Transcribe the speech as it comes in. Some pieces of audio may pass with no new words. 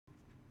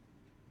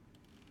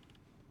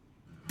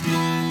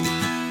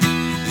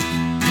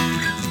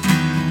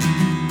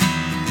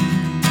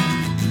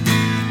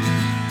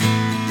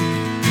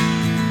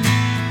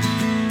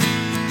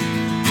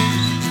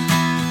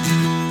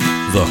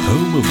the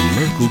home of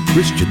local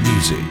Christian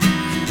music,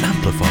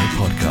 Amplify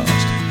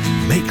Podcast.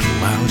 Make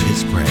loud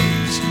His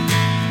praise.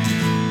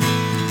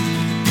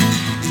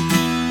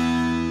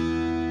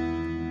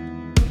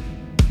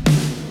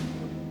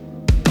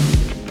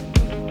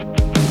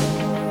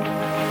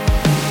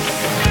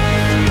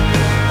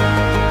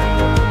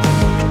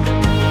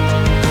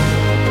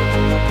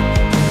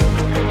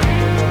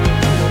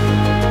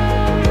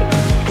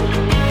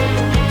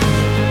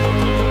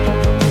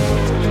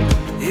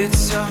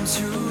 It's time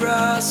to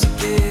rise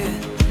again.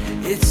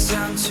 It's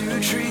time to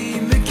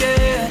dream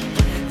again.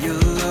 Your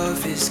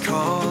love is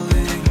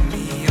calling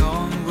me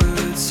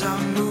onwards.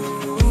 I'm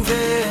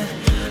moving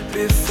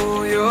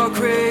before your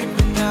great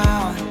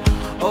renown.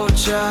 All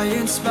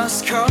giants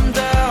must come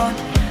down.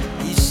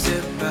 Each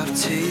step I've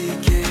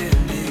taken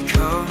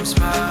becomes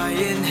my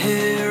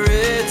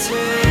inheritance.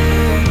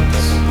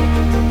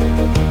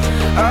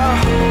 I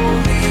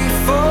wholly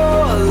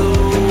follow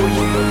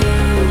you.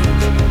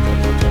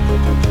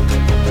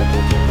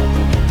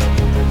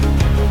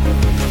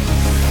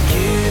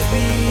 Give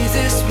me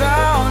this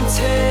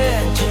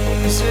mountain,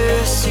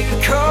 Jesus, you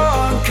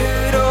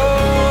conquered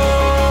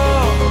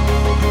all.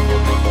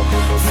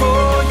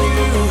 For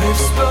you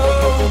have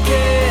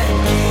spoken.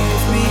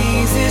 Give me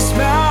this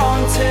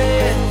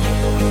mountain,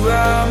 you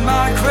are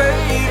my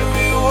great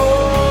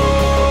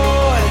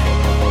reward.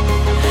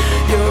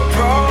 Your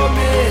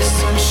promise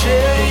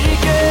unshaken.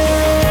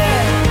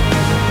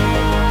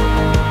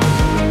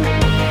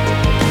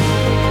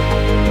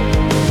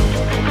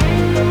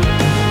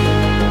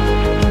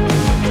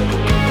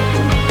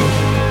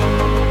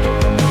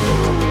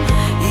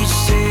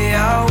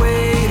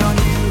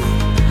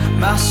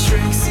 My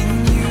strength in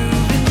you,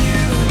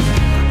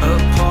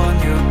 upon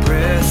your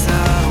breath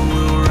I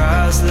will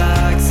rise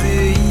like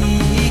the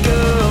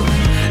eagle.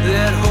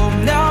 Let hope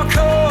now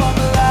come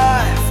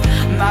alive.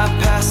 My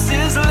past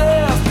is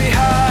left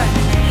behind.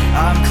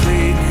 I'm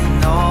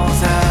claiming all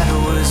that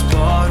was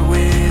bought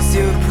with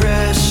your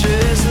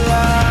precious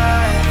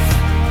life.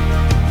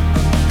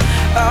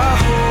 I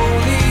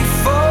wholly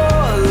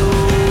follow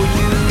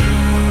you.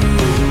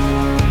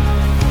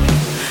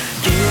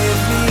 Give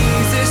me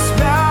this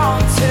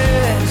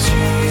mountain,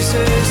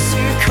 Jesus,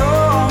 you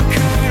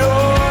conquered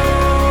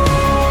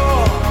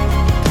all.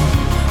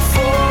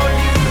 For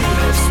you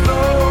have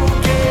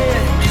spoken.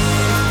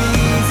 Give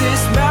me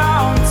this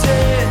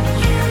mountain,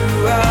 you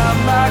are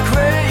my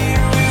great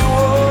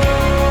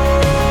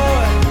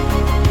reward.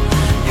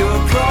 Your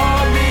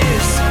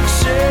promise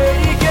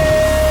unshaken.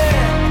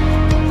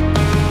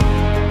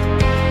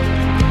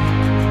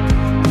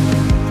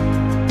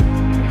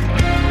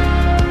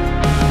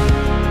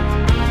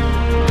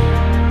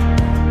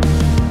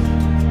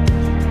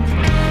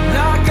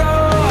 Now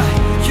God,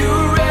 you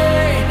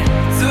reign.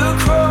 The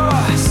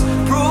cross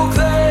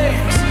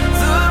proclaims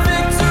the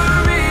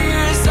victory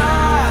is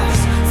ours.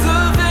 The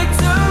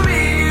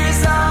victory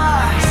is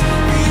ours.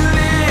 We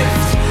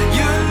lift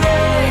your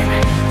name,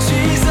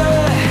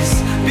 Jesus,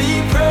 be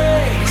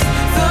praised.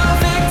 The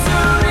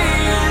victory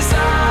is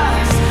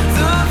ours.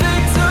 The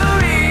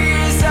victory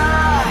is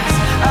ours.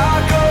 Our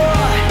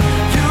God,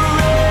 you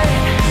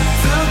reign.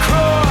 The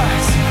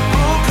cross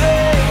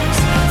proclaims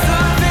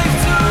the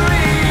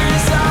victory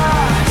is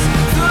ours.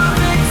 The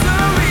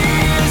victory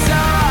is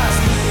ours.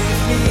 Give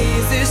me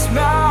this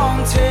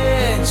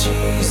mountain,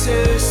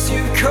 Jesus,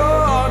 you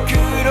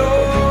conquered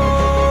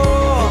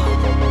all.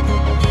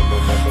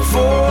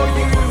 For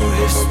you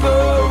have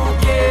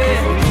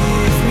spoken.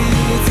 Give me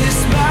this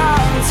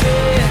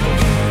mountain,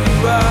 you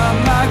are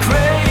my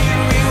great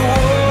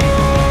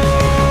reward.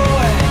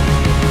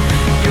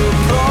 Your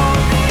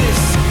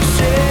promise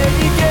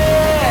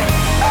shaken.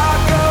 Our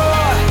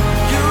God,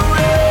 you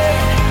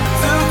reign.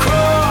 The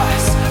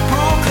cross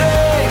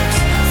proclaims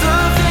the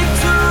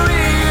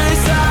victory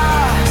is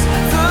ours.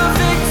 The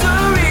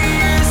victory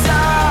is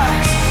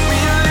ours. We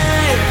lift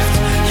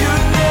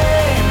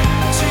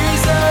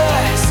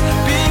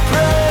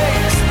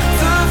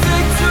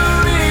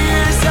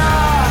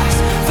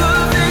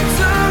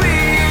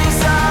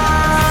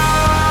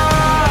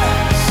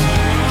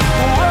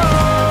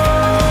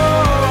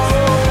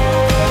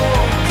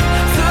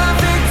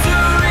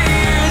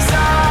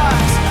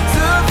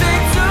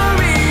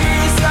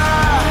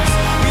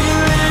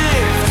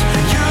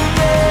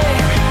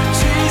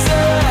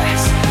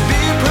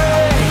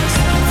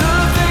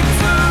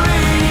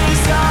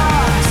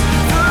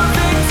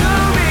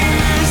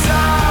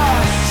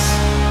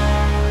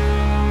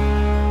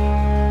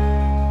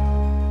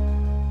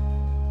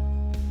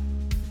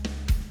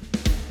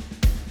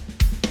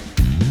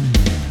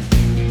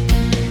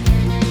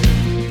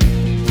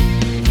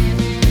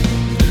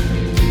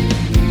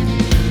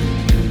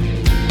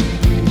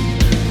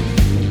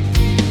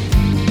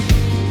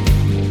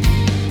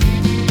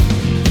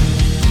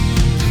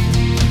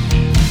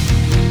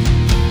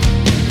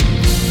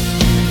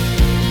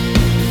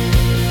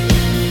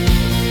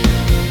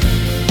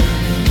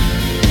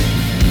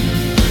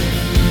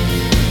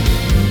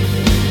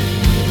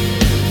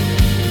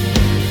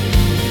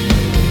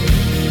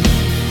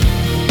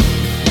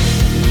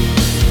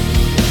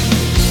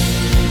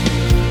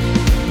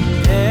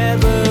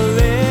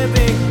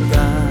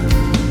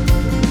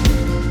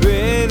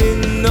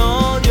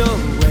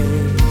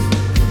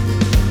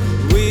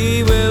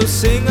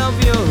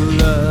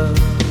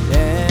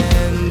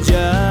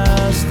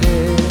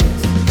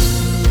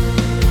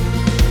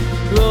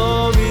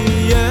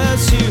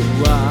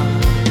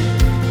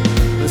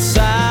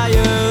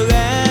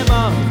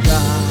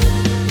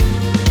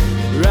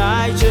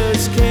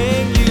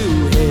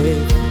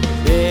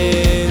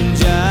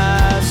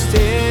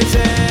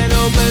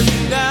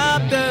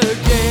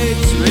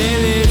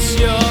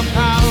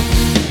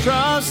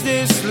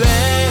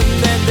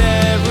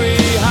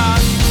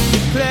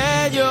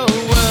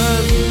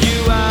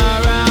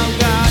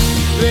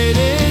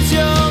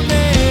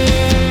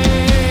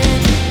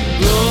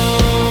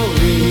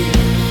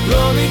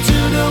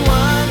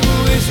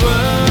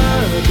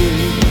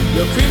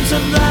Your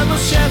crimson blood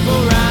was shed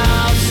for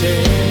our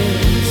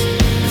sins,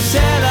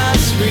 set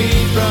us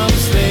free from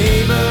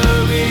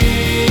slavery.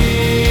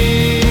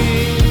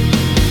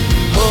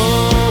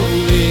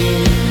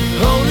 Holy,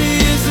 holy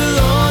is the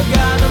Lord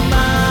God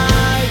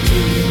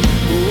Almighty,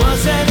 who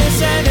was and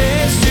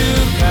is to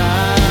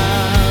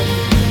come.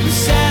 We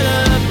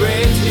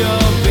celebrate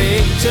your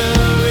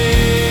victory.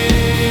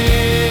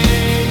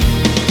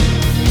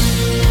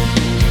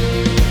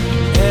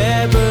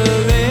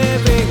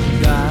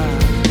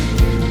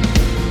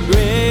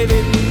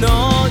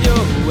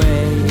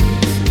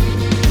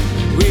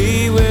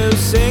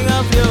 Sing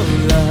of your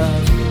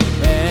love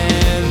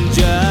and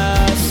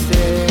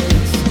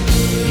justice.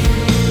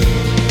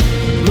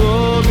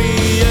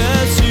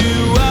 Glorious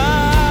you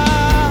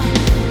are,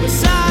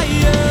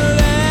 Messiah,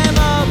 Lamb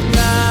of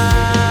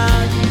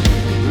God,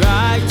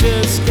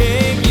 righteous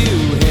King you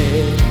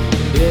hid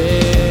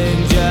in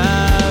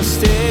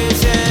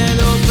justice, and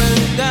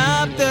opened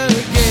up the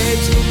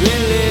gates,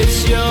 release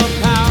your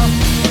power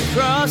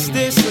across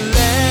this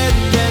land,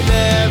 and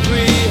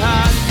every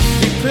heart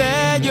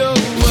declare your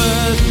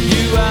word.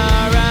 You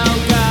are our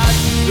God,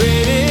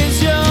 great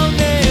is your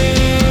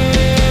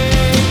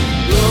name.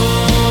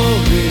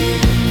 Glory,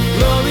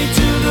 glory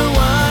to the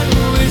one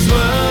who is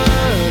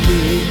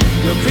worthy.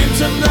 Your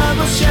crimson blood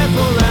was shed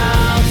for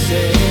our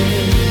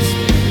sins,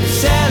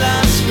 set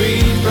us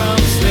free from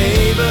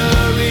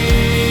slavery.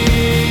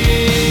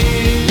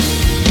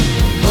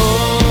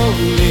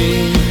 Holy,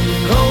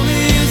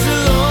 holy is the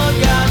Lord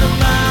God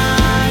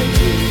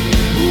Almighty,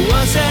 who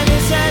was and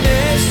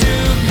is to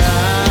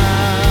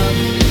come.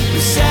 We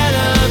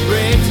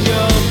celebrate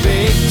your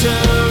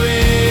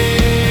victory.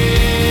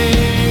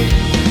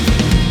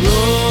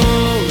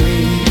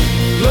 Glory,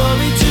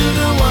 glory to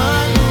the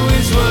one who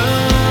is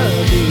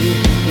worthy.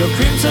 Your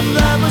crimson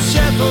blood was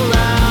shed for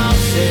our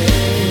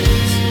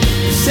sins,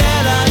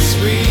 set us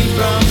free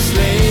from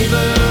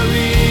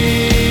slavery.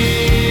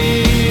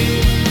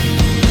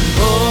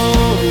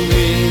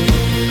 Holy,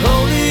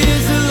 holy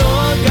is the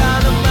Lord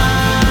God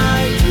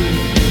Almighty,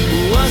 who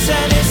was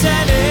and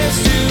is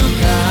to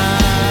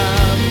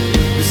come.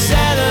 We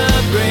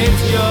celebrate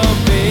your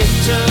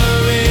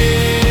victory.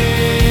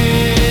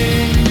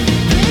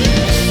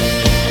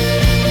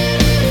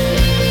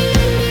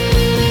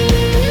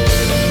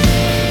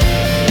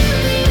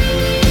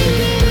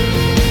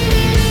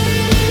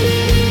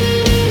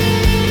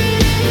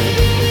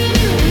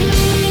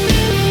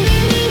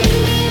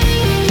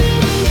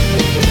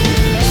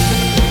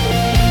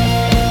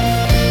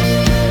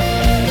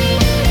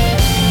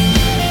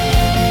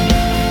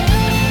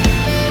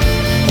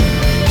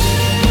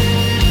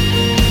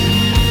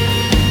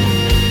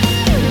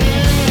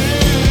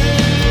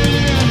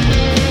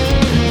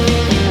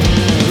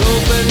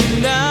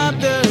 Open up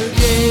the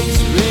gates,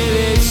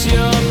 release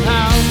your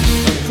power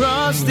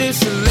across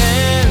this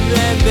land,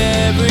 and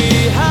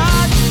every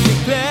heart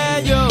declare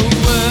your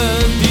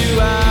word. You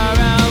are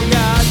our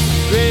God,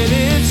 great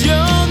is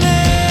your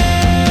name.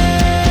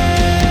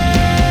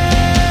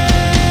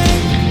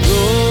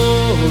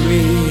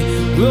 Glory,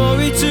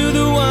 glory to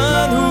the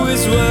one who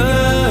is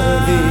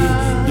worthy.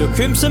 Your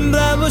crimson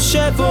blood was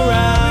shed for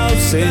our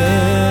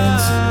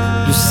sins,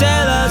 you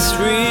set us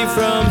free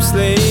from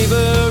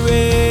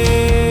slavery.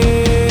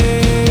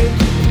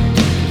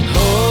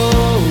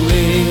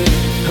 Holy,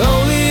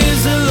 holy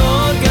is the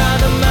Lord God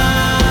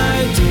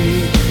Almighty,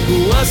 who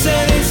was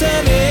and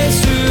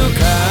is to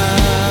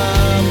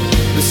come.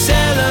 We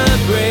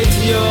celebrate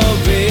your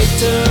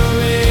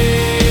victory.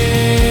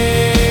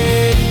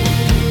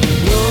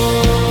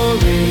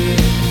 Glory,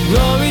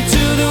 glory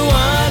to the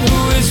one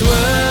who is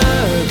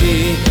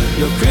worthy.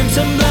 Your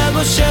crimson blood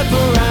was shed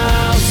for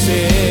our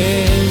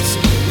sins,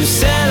 you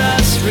set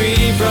us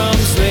free from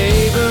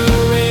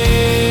slavery.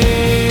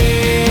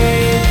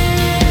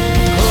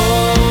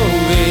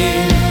 Holy,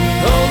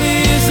 holy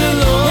is the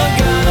Lord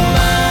God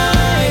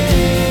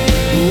Almighty,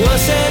 who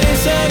was and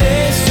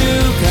is to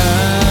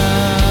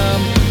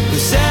come. We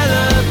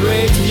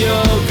celebrate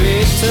your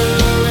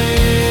victory.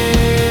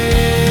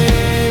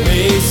 We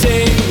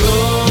sing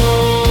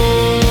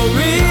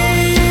glory,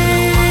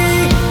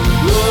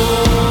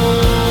 glory.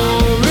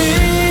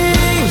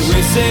 We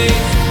sing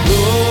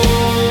glory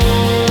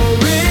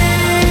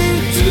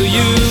to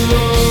you,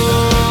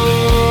 Lord.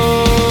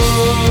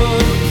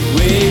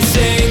 We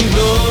sing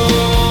glory,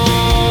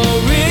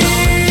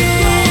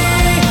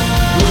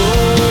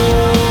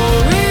 glory.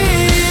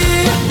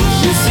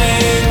 We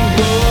sing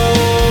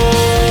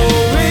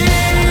glory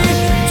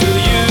to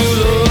you,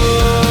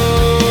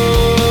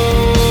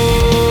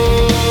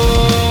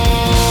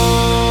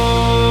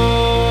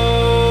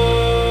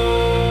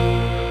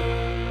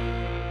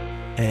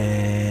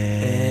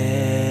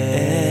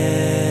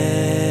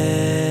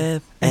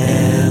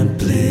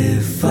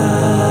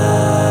 Amplify.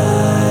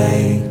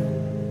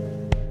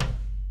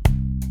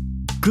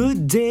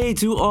 Good day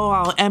to all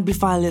our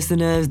Amplify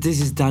listeners.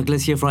 This is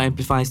Douglas here from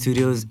Amplify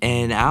Studios,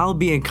 and I'll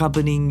be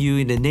accompanying you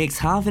in the next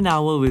half an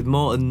hour with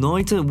more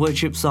anointed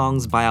worship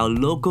songs by our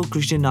local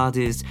Christian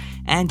artists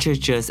and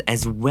churches,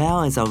 as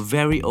well as our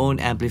very own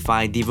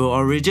Amplify Devo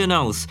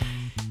originals.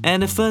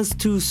 And the first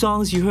two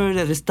songs you heard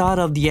at the start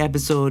of the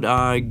episode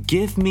are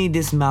Give Me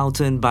This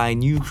Mountain by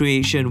New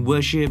Creation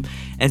Worship,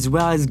 as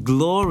well as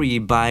Glory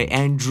by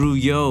Andrew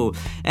Yo.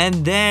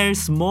 And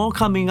there's more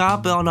coming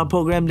up on our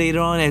program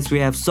later on, as we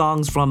have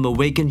songs from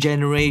Awakened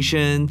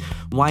Generation,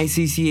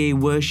 YCCA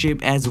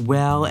Worship, as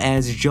well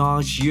as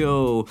Josh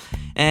Yo.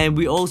 And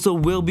we also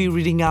will be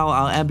reading out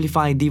our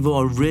Amplify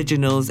Devo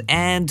originals,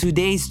 and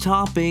today's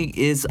topic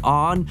is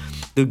on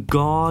the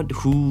God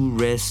who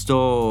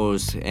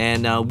restores.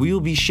 And we'll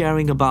be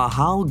sharing about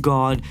how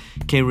God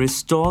can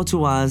restore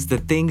to us the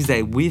things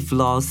that we've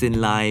lost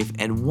in life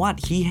and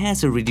what He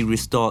has already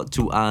restored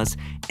to us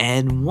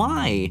and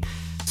why.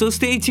 So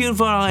stay tuned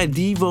for our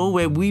Devo,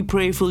 where we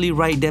prayerfully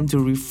write them to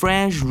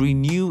refresh,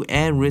 renew,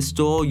 and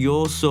restore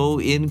your soul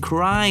in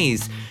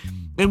Christ.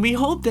 And we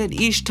hope that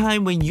each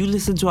time when you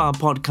listen to our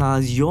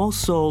podcast, your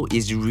soul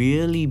is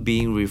really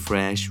being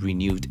refreshed,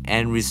 renewed,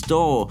 and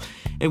restored.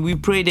 And we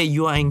pray that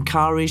you are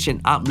encouraged and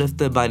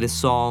uplifted by the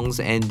songs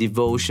and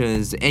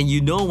devotions. And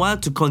you know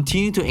what? To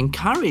continue to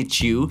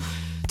encourage you,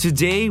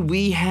 today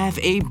we have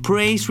a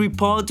praise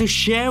report to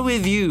share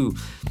with you.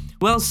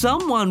 Well,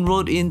 someone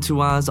wrote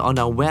into us on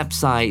our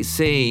website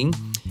saying,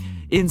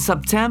 in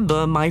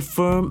September, my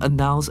firm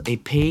announced a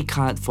pay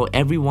cut for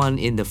everyone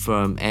in the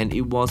firm, and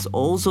it was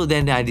also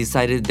then that I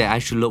decided that I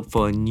should look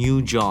for a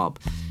new job.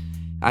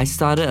 I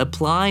started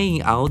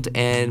applying out,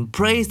 and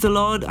praise the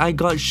Lord, I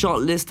got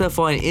shortlisted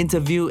for an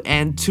interview,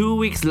 and 2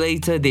 weeks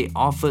later they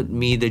offered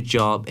me the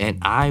job, and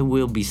I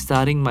will be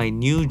starting my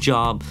new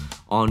job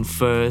on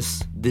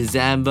 1st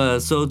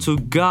December. So to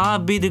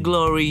God be the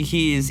glory,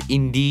 He is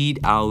indeed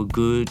our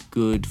good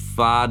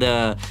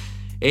Father.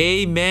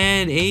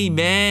 Amen,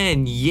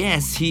 amen.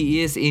 Yes,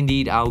 He is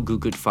indeed our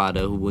good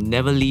Father who will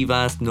never leave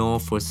us nor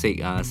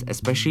forsake us,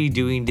 especially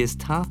during these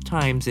tough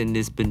times in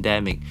this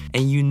pandemic.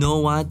 And you know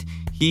what?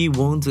 He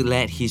won't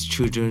let His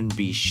children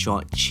be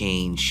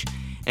shortchanged.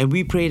 And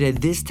we pray that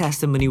this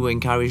testimony will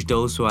encourage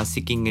those who are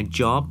seeking a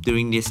job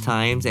during these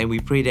times. And we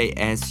pray that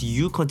as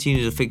you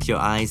continue to fix your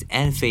eyes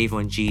and faith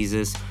on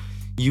Jesus,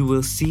 you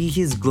will see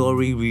His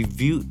glory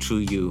revealed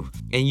through you.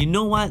 And you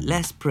know what?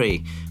 Let's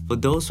pray for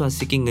those who are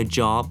seeking a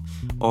job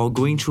or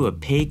going through a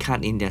pay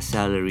cut in their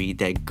salary,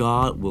 that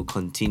God will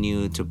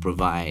continue to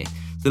provide.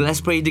 So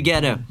let's pray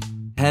together.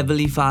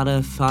 Heavenly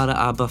Father, Father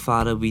Abba,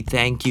 Father, we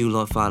thank you,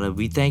 Lord Father.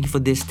 We thank you for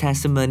this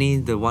testimony,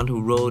 the one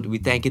who wrote. We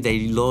thank you that,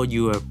 Lord,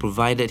 you have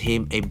provided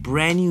him a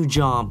brand new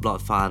job,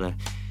 Lord Father.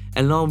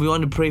 And Lord, we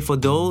want to pray for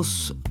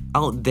those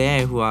out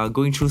there who are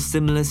going through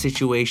similar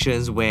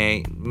situations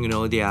where,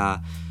 they are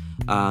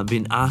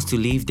been asked to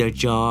leave their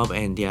job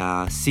and they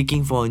are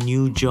seeking for a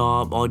new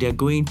job, or they're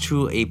going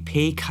through a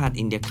pay cut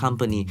in their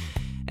company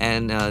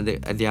and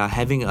they are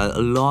having a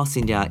loss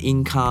in their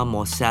income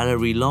or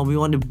salary. Lord, we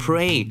want to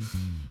pray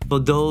for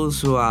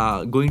those who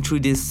are going through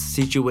these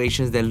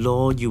situations, that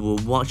Lord, you will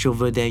watch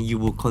over them, you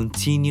will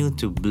continue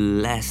to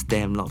bless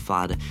them, Lord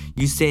Father.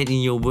 You said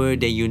in your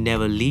word that you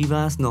never leave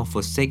us nor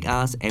forsake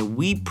us, and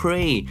we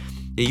pray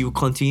that you will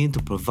continue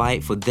to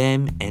provide for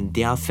them and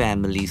their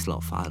families,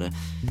 Lord Father.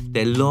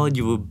 That, Lord,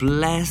 you will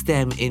bless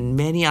them in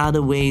many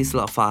other ways,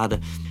 Lord Father.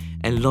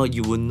 And, Lord,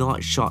 you will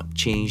not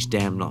shortchange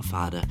them, Lord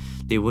Father.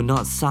 They will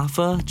not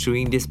suffer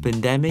during this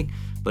pandemic,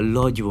 but,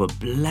 Lord, you will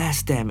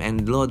bless them.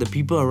 And, Lord, the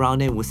people around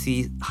them will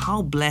see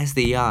how blessed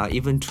they are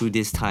even through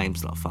these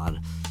times, Lord Father.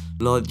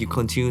 Lord, you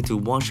continue to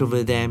watch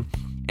over them.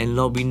 And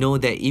Lord, we know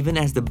that even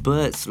as the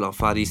birds, Lord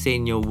Father, you say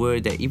in your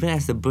word that even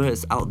as the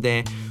birds out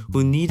there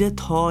who neither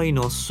toil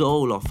nor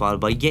sow, Lord Father,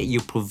 but yet you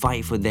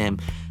provide for them,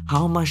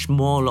 how much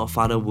more, Lord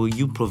Father, will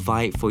you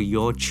provide for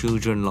your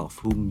children, Lord,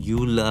 whom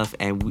you love,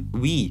 and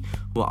we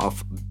who are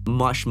of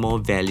much more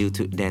value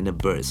than the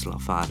birds,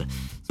 Lord Father.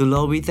 So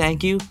Lord, we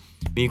thank you.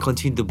 May you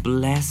continue to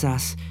bless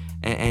us,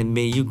 and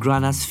may you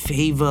grant us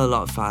favor,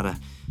 Lord Father,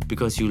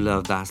 because you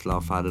loved us,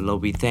 Lord Father.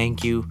 Lord, we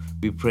thank you.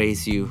 We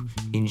praise you.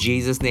 In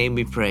Jesus' name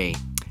we pray.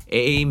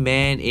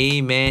 Amen,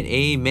 amen,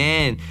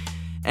 amen.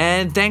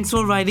 And thanks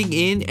for writing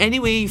in.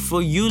 Anyway,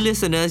 for you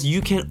listeners, you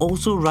can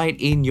also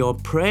write in your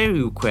prayer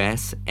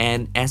requests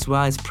and as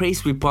well as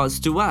praise reports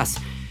to us.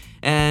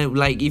 And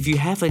like if you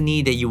have a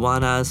need that you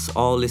want us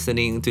all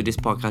listening to this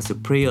podcast to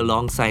pray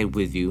alongside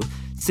with you,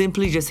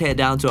 simply just head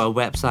down to our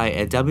website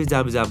at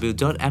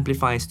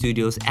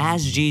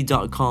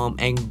www.amplifystudiosasg.com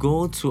and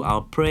go to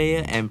our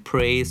prayer and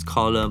praise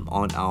column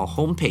on our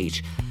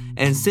homepage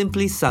and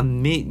simply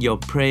submit your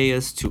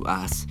prayers to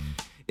us.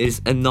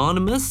 It's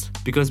anonymous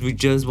because we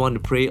just want to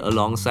pray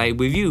alongside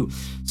with you.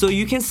 So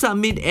you can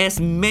submit as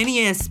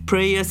many as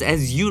prayers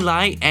as you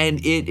like,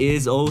 and it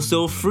is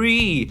also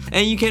free.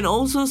 And you can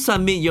also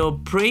submit your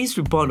praise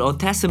report or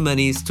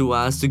testimonies to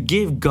us to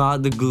give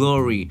God the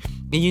glory.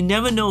 And you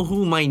never know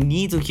who might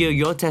need to hear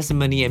your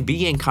testimony and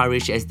be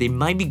encouraged, as they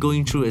might be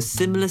going through a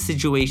similar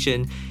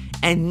situation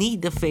and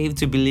need the faith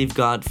to believe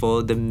God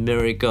for the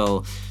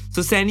miracle.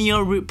 So send in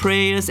your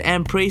prayers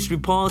and praise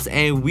reports,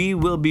 and we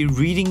will be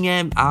reading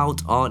them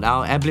out on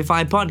our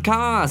Amplify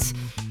podcast.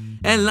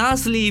 And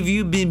lastly, if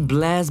you've been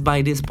blessed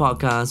by this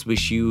podcast,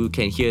 which you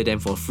can hear them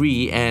for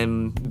free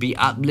and be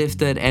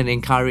uplifted and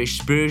encouraged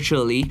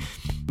spiritually,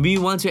 we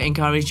want to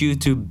encourage you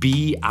to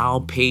be our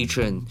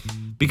patron.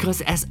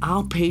 Because as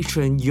our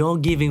patron, your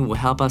giving will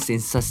help us in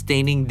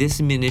sustaining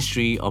this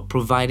ministry of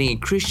providing a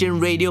Christian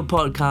radio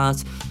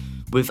podcast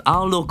with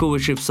our local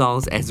worship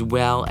songs as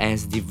well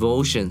as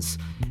devotions.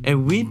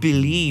 And we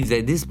believe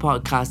that this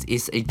podcast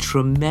is a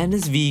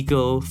tremendous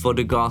vehicle for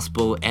the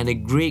gospel and a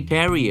great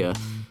carrier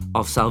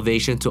of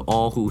salvation to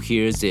all who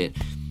hears it.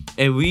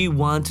 And we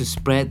want to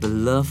spread the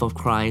love of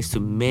Christ to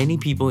many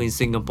people in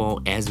Singapore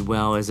as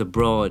well as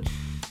abroad.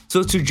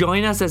 So to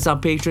join us as our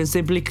patron,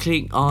 simply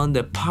click on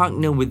the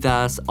Partner With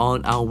Us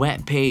on our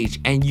webpage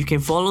and you can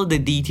follow the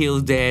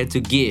details there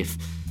to give.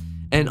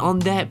 And on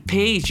that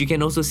page, you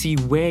can also see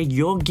where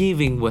your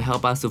giving will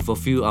help us to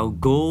fulfill our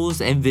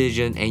goals and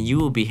vision, and you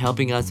will be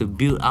helping us to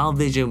build our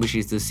vision, which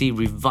is to see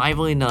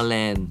revival in our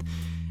land.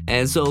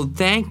 And so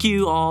thank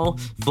you all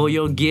for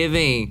your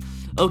giving.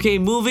 Okay,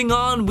 moving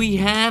on, we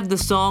have the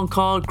song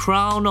called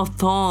Crown of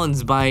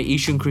Thorns by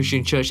Yishun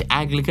Christian Church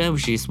Anglican,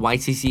 which is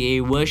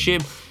YCCA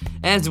worship,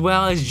 as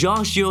well as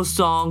Josh Yeo's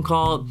song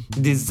called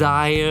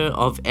Desire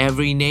of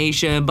Every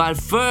Nation. But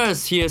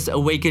first, here's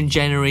Awaken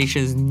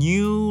Generation's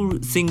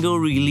new single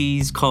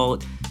release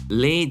called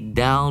Laid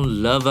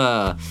Down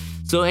Lover.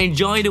 So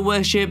enjoy the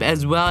worship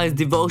as well as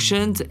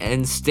devotions,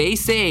 and stay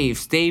safe,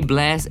 stay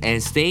blessed,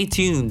 and stay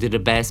tuned to the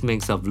best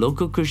mix of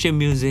local Christian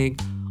music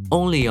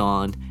only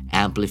on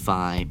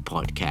Amplify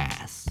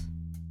Podcast.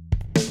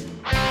 The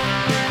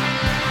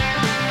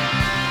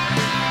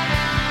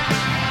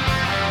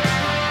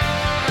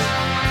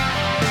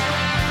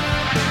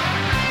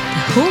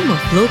home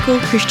of local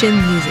Christian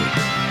music,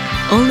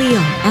 only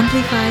on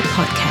Amplify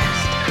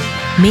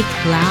Podcast. Make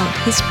loud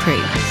His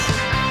praise.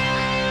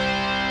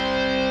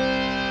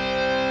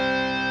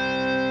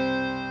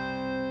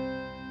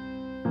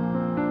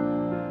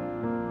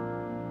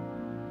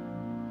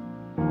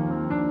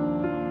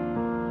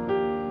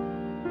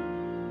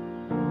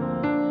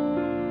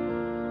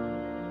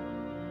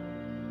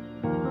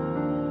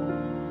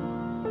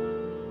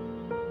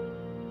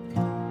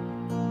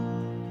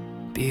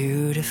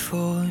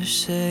 Beautiful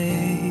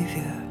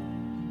Savior,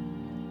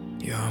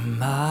 you're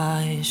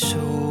my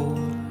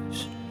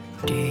soul's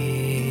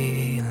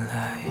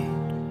delight.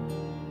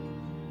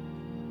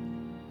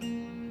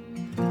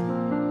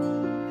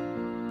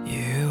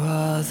 You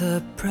are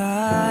the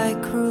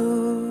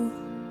bridegroom,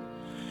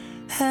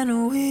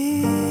 and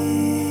we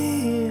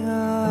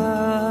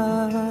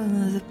are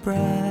the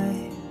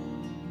bride.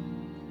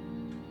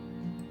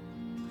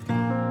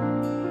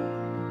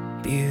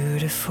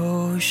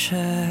 Beautiful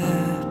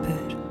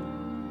Shepherd,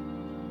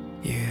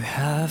 you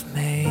have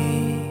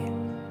made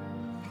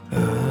a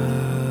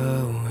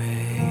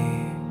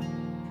way.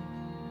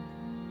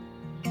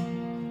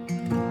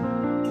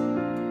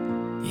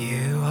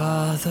 You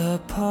are the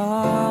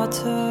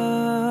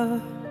potter,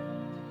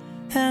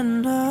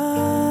 and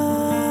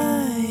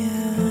I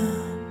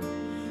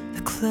am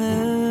the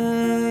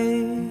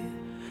clay.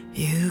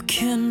 You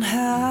can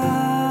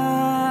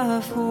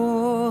have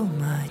all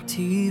my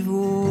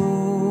devotion.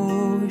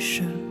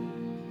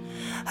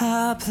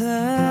 I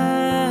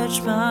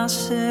pledge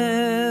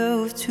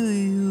myself to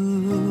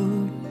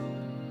you.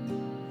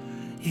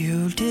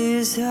 You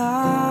desire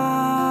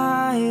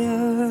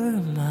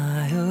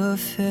my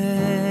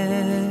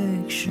affection.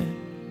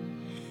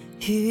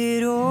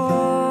 It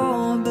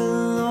all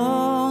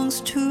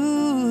belongs to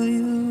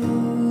you.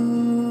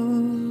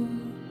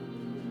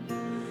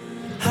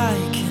 I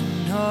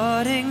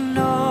cannot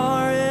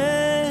ignore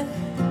it.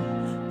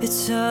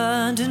 It's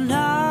undeniable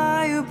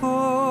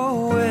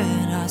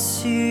when I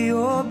see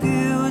your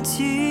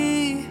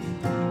beauty.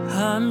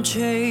 I'm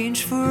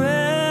changed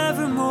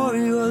forevermore.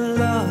 Your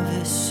love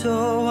is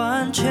so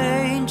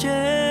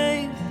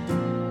unchanging.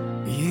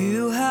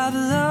 You have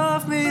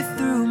loved me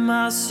through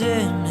my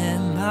sin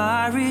and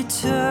my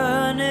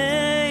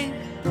returning.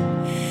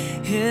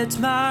 It's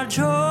my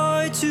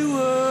joy to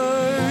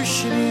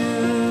worship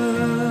you.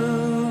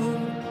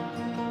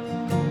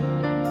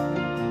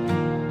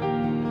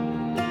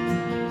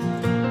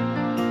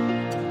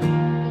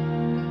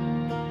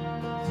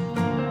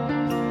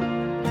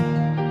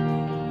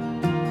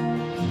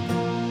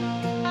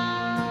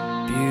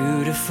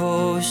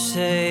 Beautiful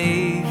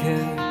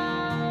Savior,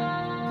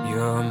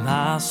 you're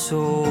my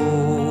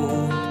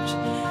soul's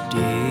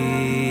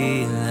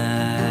delight.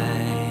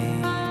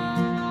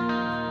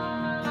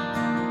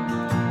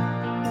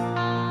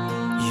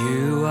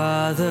 You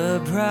are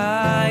the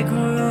bridegroom,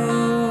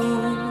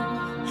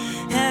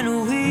 and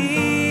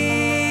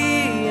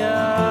we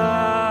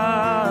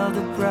are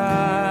the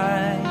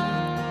bride.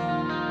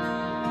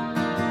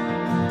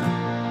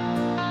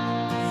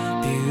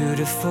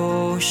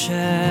 Beautiful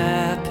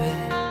Shepherd,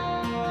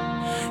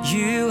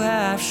 you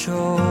have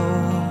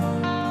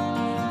shown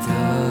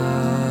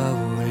the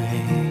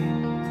way.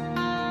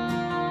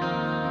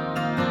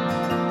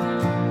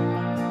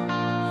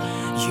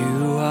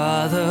 You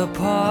are the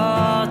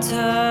potter,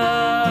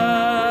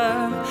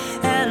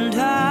 and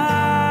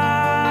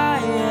I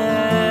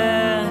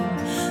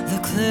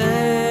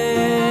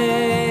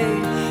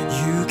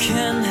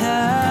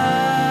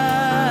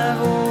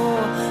have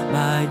all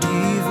my devotion.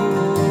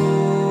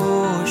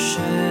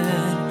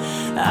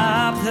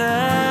 I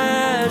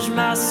pledge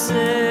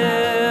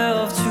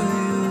myself to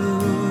you.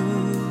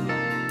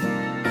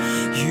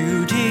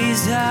 You desire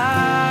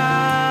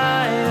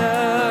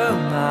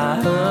my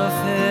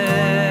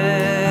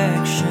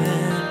affection.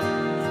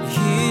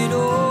 It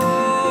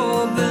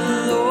all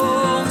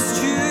belongs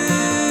to you.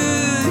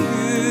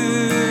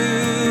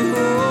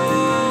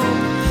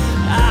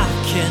 I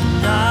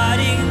cannot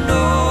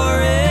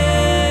ignore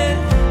it.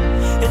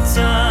 It's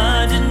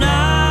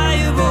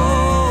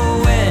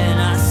undeniable when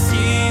I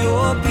see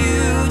your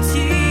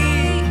beauty.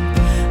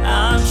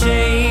 I'm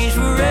changed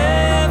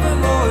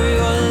forevermore.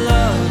 Your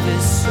love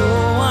is so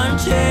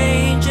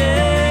unchanging.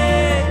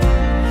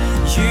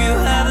 You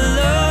have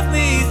loved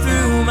me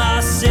through my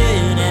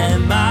sin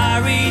and my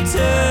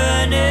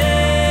returning.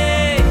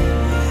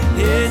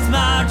 It's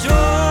my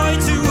joy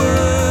to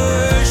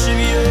worship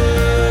you.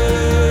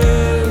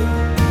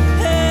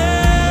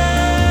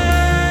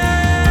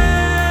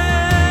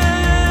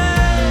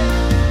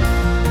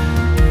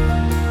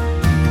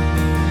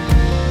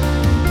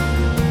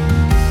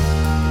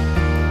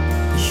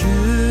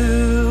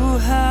 You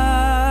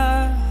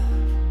have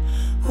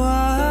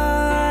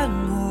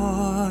one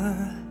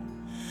more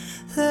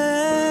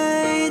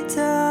laid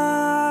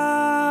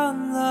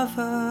down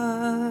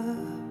lover.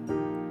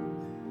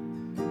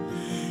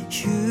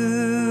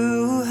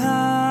 You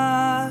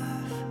have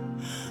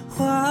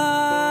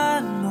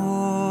one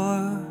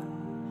more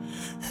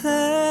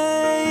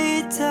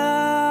laid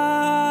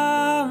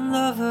down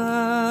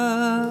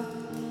lover.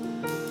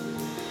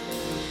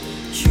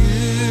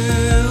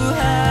 You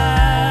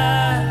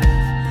have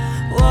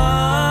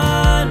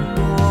one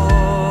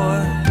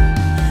more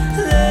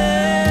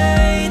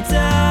laid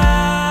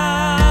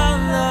down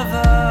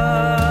lover.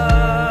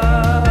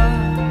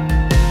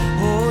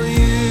 Oh,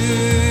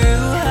 you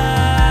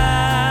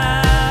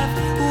have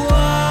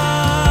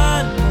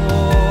one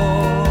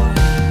more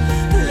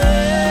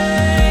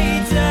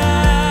laid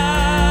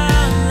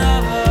down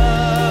lover.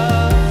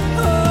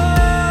 Oh,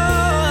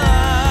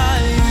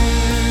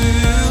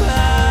 you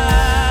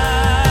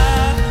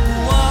have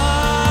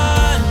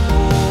one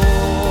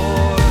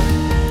more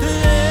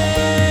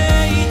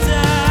laid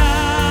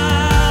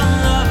down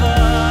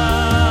lover.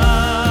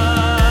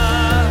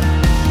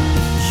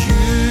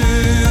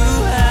 You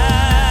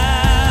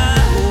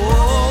have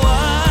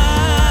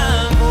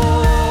one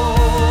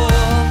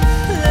more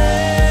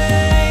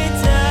laid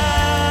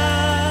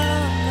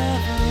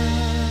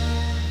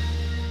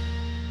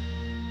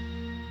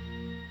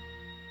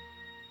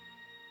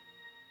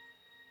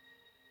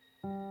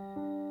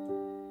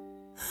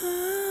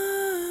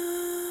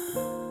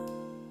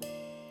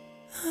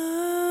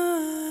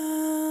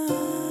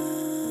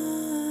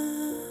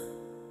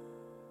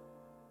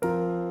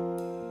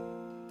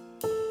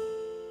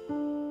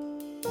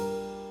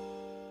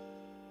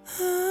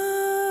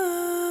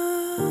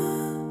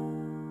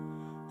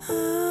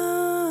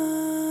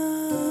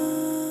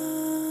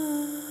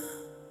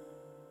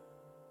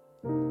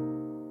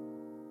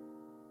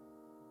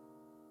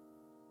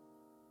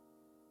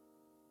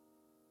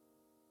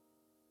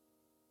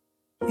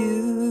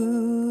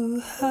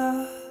You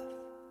have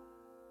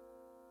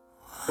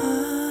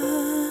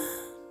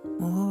one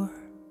more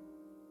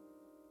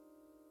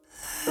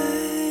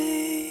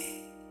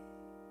laid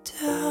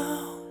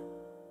down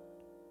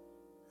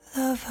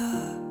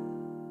lover.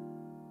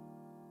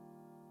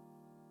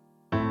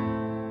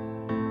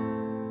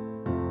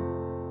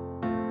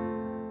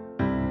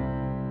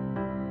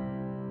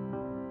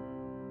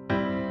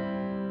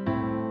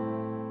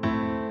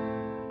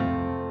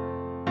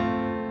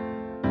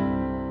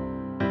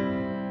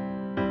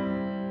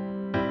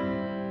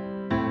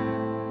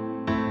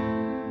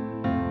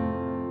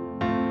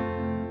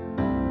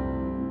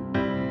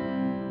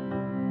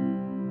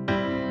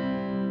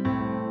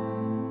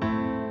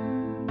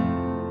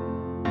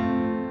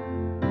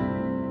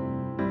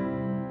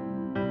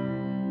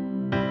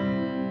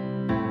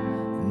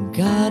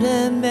 God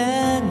and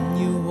man,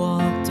 you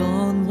walked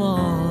on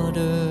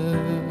water.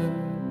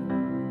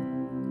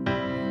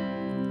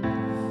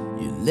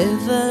 You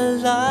live a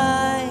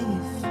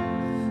life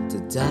to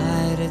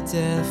die to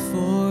death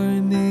for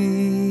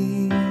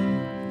me.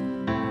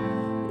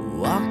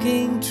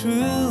 Walking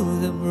through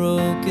the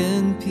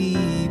broken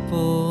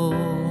people.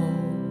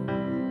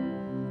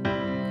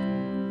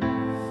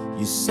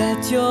 You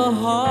set your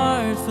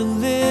heart for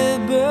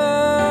liberty.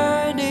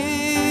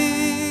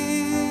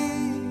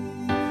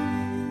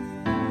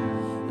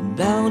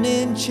 Bound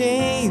in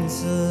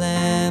chains, a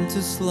lamb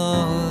to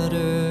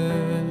slaughter.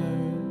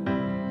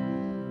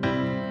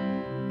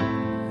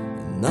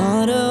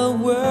 Not a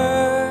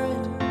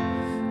word,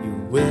 you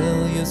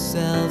will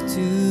yourself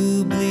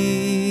to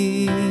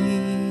bleed.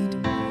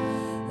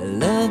 A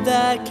love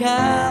that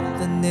capped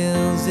the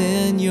nails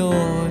in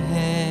your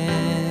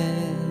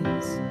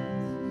hands.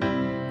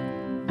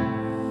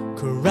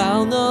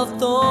 Crown of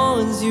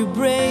thorns you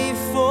brave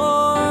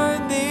for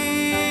me.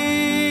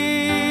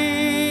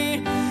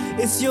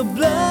 It's your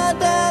blood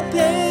that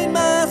paid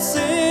my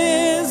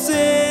sins.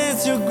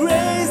 It's your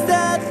grace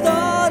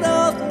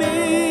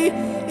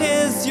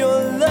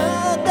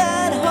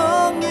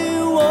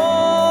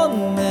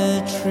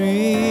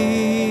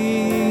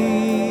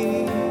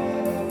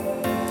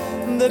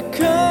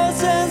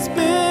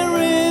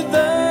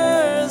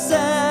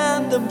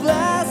the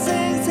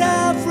blessings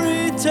have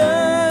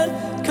returned,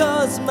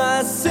 'cause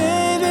my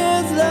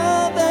Savior's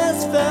love has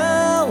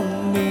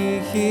found me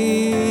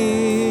here.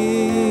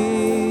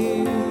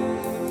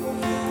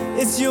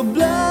 It's your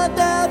blood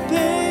that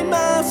paid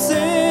my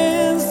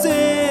sins,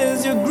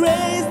 it's your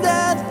grace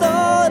that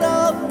thought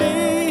of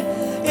me,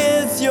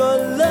 it's your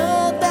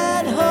love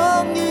that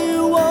hung you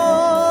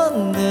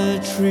on the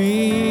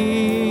tree.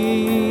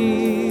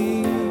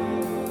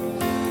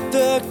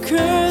 The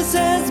curse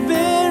has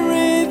been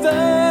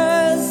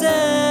reversed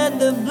and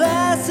the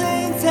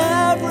blessings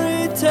have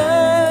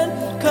returned,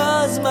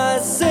 'cause my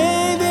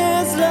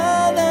Savior's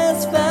love has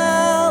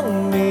found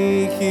me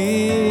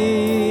here.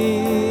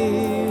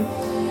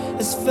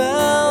 Has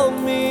found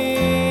me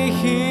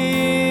here.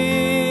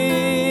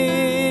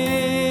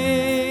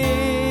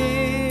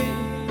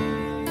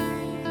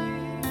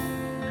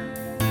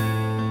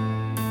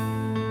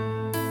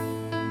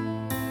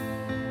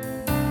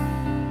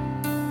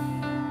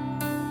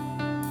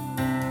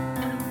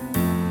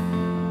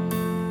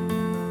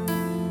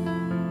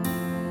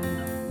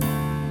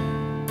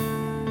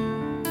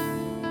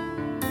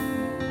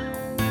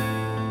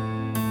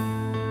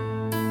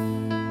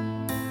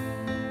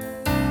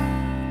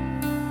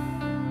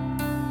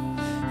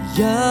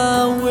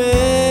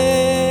 Yahweh,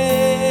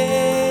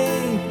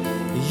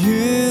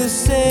 you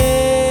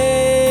save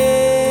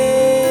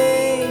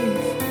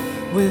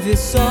with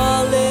your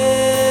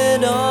solid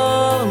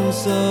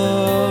arms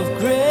of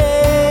grace.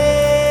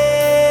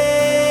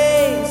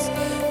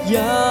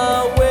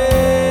 Yahweh,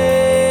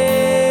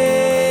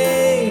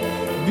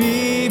 be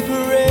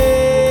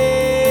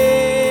praised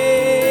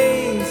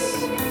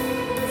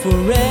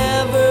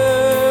forever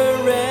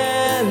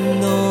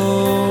and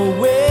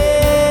always.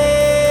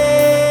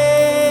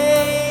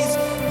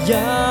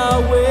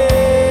 Yahweh,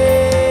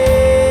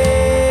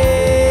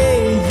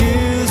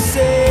 you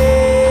save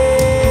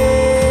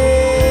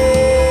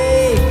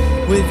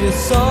with your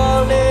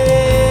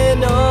solid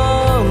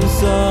arms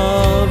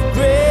of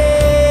grace.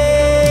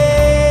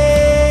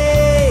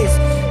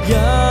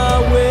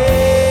 Yahweh,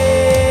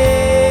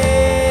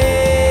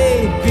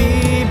 be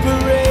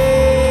praised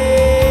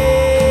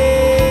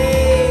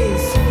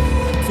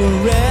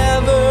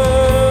forever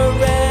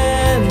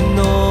and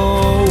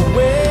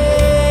always.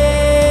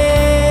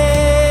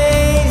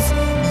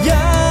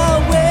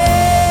 Yahweh,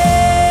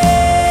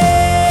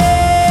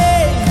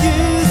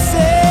 you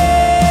save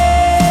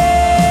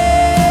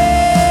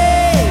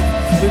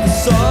with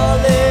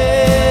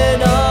solid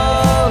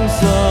arms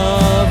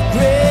of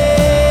grace.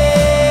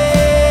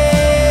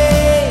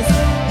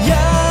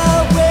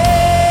 Yahweh,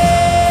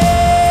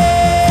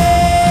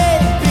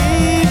 be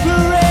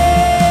praised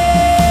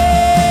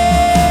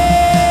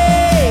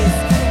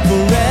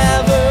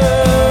forever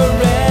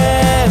and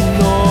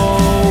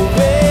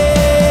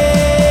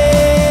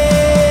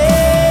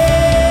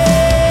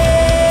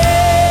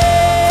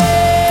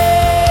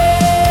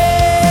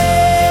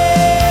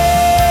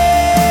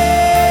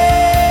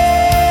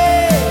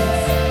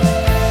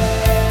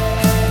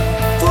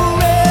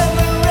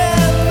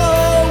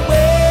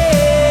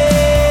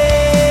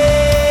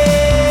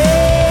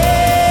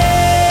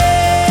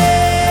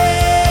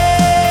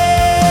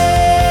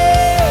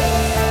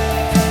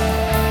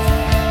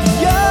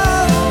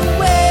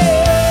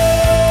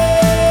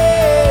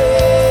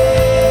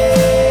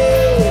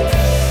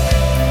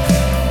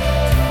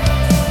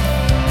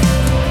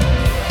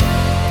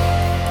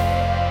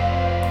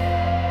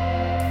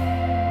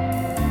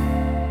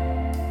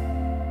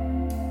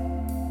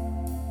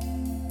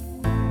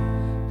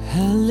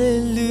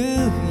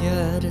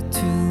hallelujah, the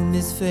tomb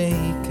is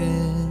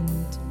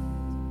vacant.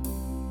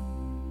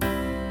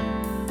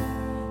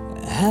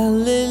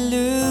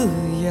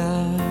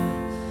 Hallelujah,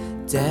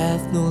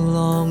 death no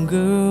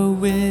longer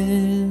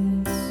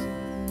wins.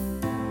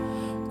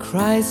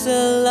 Christ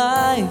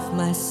alive,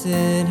 my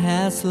sin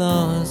has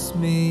lost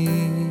me.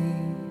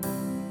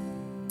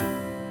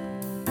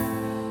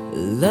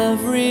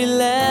 Love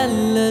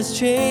relentless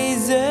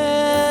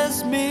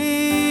chases me.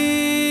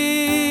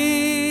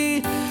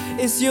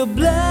 It's your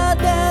blood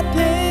that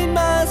paid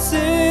my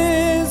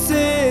sins,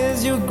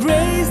 it's your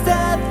grace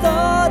that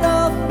thought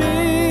of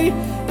me,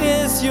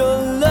 it's your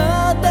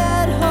love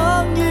that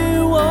hung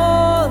you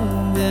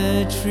on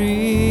the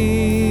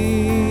tree.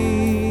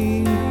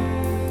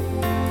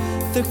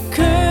 The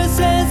curse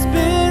has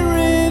been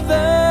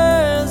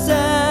reversed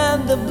and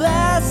the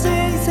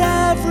blessings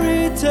have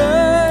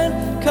returned,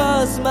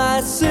 'cause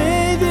my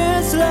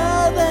Savior's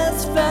love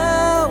has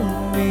found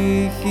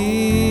me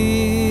here.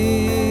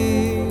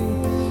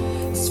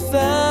 It's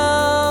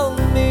found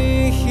me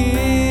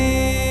here.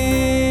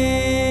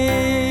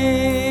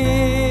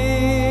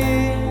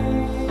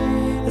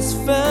 It's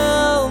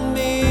found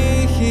me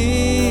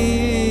here.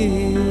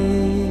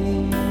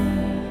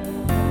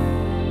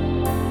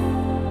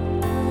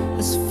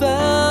 It's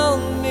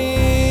found me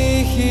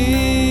here.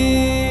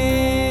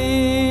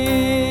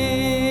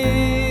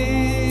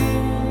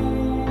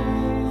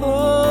 Oh,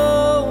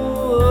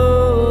 oh,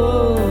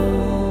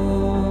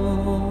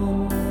 oh.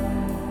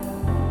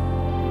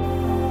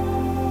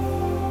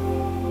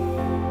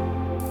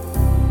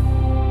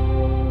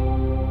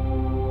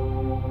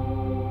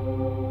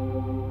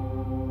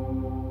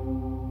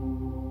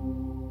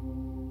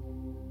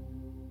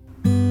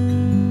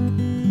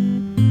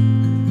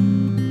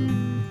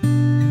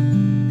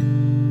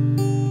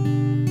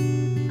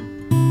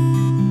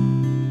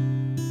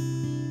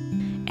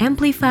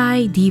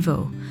 Amplify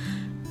Devo.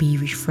 Be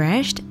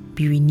refreshed,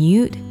 be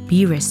renewed,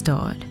 be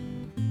restored.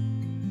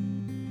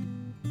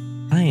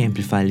 Hi,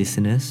 Amplify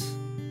listeners.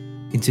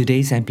 In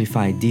today's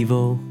Amplify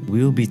Devo,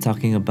 we'll be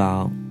talking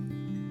about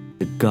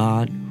the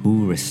God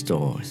who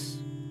restores.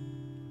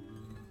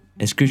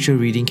 And scripture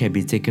reading can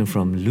be taken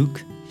from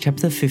Luke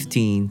chapter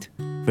 15,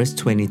 verse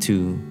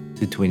 22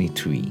 to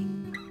 23.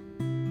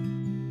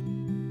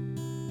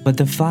 But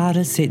the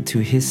father said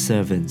to his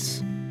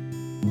servants,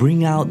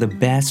 "Bring out the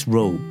best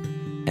robe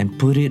and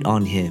put it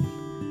on him,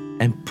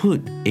 and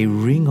put a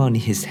ring on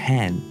his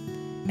hand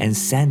and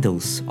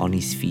sandals on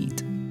his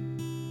feet.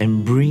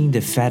 And bring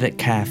the fatted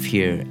calf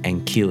here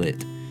and kill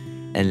it,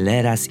 and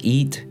let us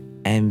eat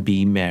and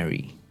be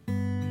merry."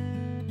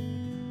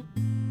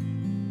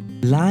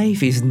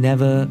 Life is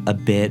never a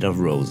bed of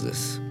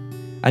roses.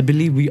 I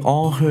believe we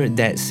all heard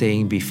that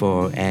saying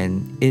before,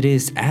 and it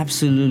is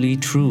absolutely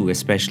true,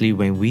 especially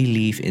when we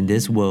live in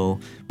this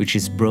world which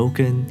is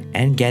broken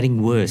and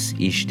getting worse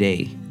each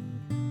day.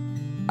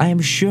 I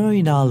am sure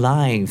in our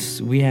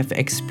lives we have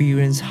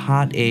experienced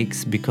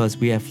heartaches because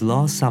we have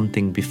lost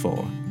something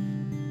before.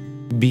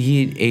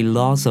 Be it a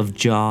loss of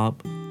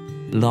job,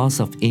 loss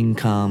of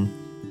income,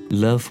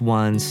 loved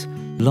ones,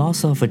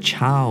 loss of a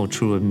child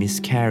through a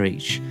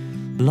miscarriage,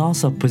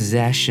 loss of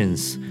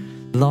possessions,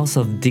 loss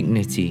of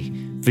dignity,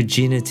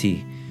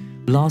 virginity,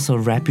 loss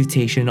of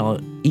reputation, or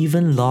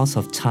even loss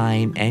of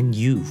time and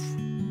youth.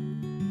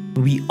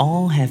 We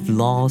all have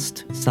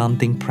lost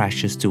something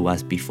precious to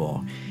us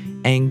before,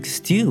 and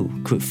still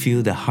could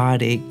feel the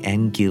heartache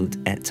and guilt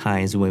at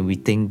times when we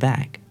think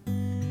back.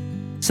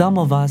 Some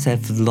of us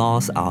have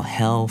lost our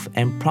health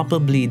and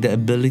probably the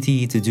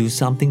ability to do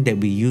something that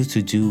we used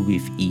to do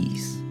with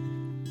ease.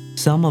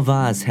 Some of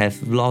us have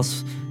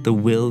lost the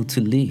will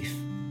to live.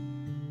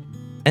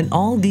 And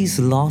all these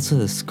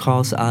losses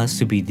cause us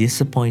to be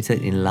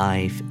disappointed in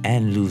life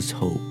and lose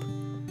hope.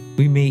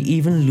 We may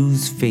even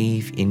lose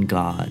faith in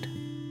God.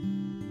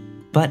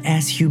 But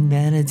as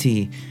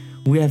humanity,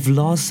 we have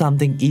lost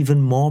something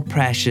even more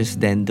precious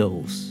than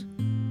those.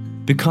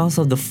 Because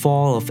of the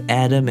fall of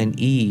Adam and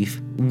Eve,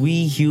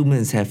 we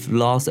humans have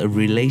lost a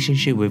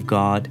relationship with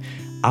God,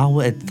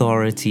 our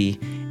authority,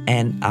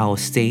 and our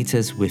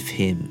status with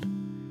Him.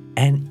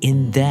 And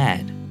in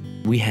that,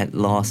 we had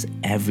lost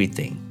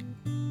everything.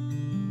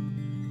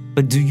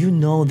 But do you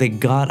know that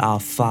God our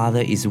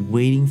Father is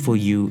waiting for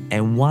you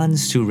and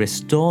wants to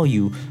restore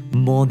you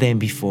more than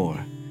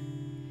before?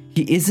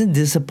 He isn't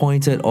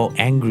disappointed or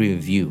angry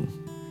with you.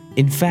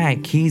 In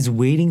fact, He is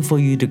waiting for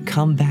you to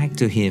come back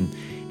to Him,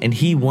 and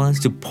He wants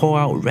to pour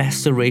out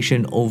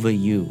restoration over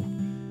you.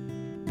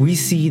 We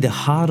see the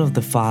heart of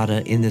the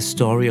Father in the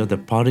story of the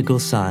prodigal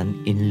son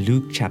in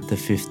Luke chapter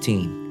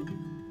 15.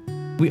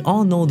 We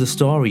all know the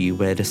story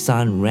where the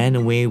son ran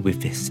away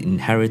with his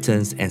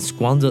inheritance and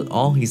squandered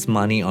all his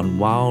money on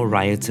wild,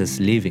 riotous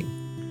living.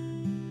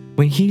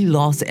 When he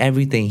lost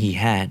everything he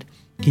had,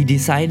 he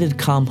decided to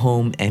come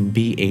home and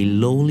be a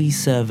lowly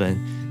servant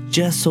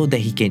just so that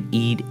he can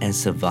eat and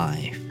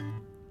survive.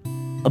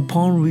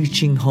 Upon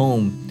reaching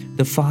home,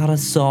 the father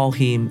saw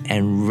him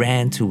and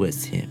ran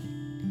towards him.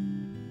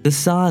 The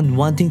son,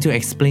 wanting to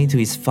explain to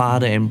his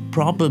father and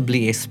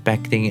probably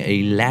expecting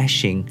a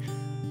lashing,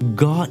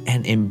 got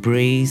an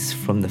embrace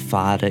from the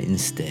father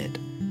instead.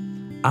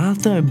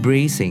 After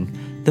embracing,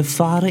 the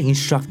father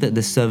instructed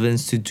the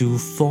servants to do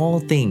 4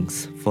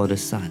 things for the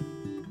son.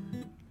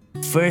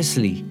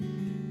 Firstly,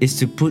 is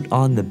to put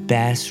on the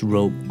best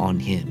robe on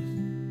him.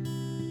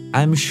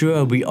 I'm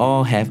sure we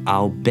all have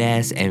our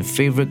best and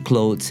favorite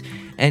clothes,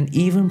 and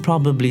even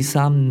probably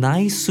some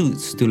nice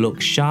suits to look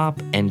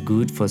sharp and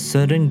good for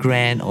certain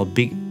grand or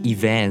big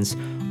events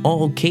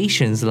or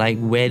occasions like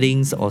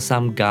weddings or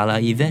some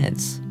gala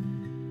events.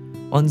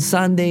 On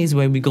Sundays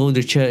when we go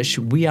to church,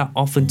 we are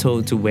often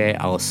told to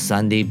wear our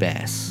Sunday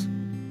best.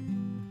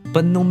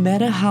 But no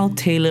matter how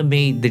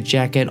tailor-made the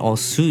jacket or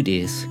suit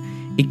is,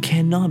 it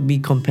cannot be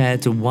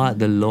compared to what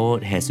the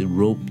Lord has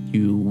robed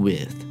you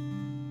with.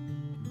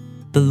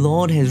 The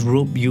Lord has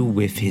robed you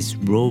with His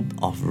robe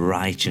of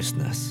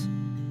righteousness.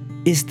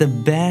 It's the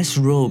best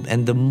robe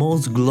and the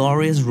most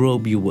glorious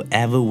robe you will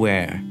ever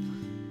wear.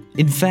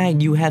 In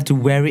fact, you have to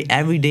wear it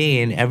every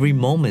day and every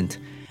moment,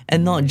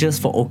 and not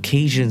just for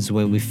occasions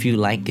when we feel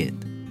like it.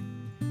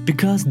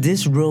 Because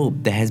this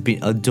robe that has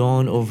been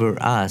adorned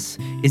over us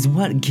is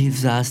what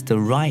gives us the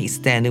right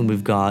standing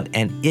with God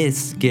and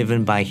is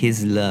given by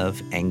His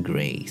love and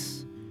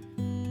grace.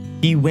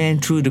 He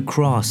went through the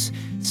cross,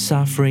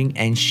 suffering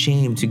and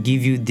shame to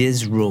give you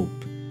this robe.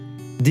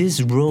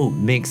 This robe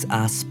makes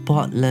us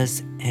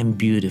spotless and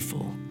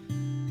beautiful.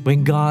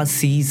 When God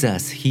sees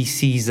us, He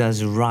sees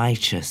us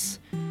righteous.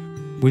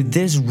 With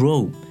this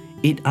robe,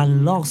 it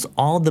unlocks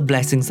all the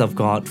blessings of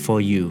God for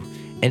you,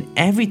 and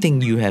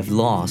everything you have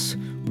lost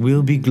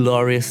will be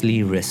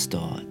gloriously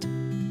restored.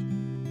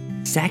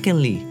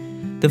 Secondly,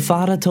 the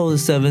father told the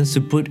servants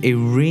to put a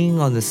ring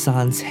on the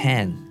son's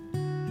hand.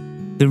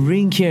 The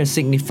ring here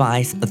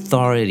signifies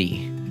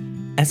authority,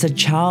 As a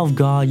child of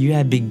God, you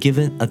have been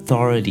given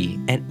authority,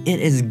 and it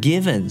is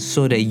given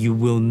so that you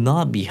will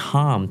not be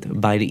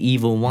harmed by the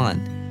evil one.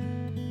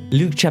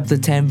 Luke chapter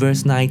 10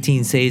 verse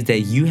 19 says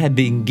that you have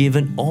been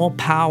given all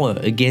power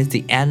against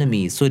the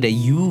enemy so that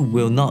you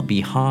will not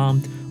be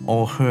harmed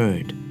or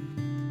hurt.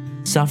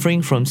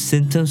 Suffering from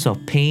symptoms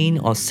of pain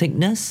or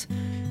sickness,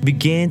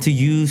 begin to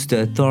use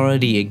the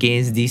authority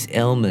against these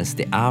ailments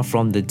that are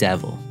from the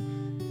devil.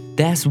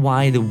 That's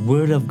why the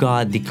Word of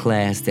God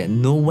declares that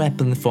no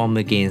weapon formed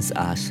against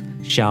us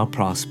shall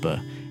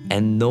prosper,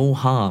 and no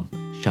harm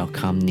shall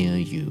come near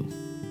you.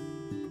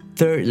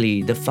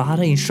 Thirdly, the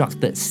Father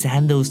instructed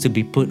sandals to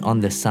be put on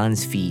the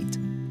Son's feet.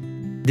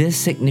 This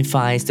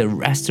signifies the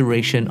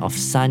restoration of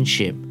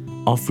sonship,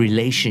 of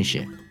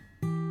relationship.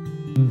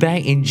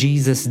 Back in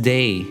Jesus'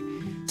 day,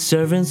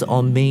 servants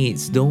or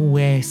maids don't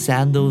wear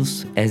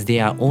sandals as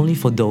they are only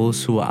for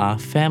those who are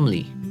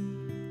family.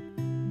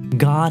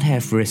 God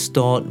has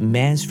restored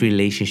man's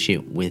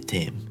relationship with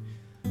Him.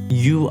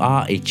 You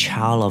are a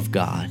child of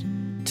God.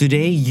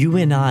 Today, you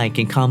and I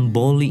can come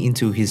boldly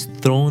into His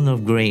throne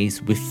of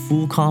grace with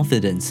full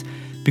confidence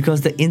because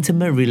the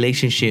intimate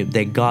relationship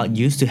that God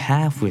used to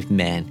have with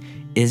man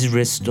is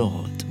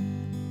restored.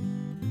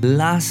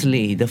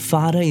 Lastly, the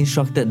Father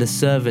instructed the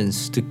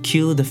servants to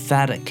kill the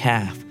fatted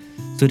calf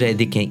so that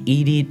they can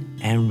eat it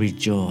and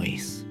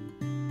rejoice.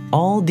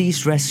 All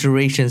these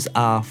restorations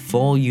are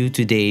for you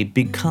today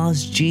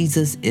because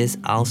Jesus is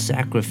our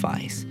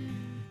sacrifice.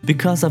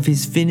 Because of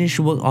His finished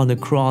work on the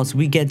cross,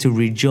 we get to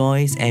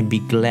rejoice and be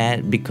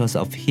glad because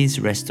of His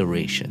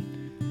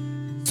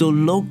restoration. So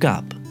look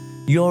up,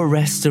 your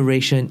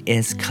restoration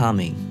is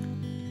coming.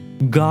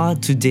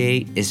 God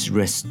today is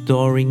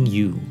restoring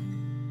you.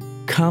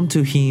 Come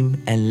to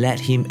Him and let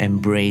Him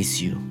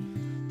embrace you.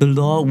 The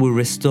Lord will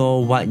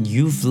restore what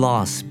you've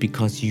lost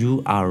because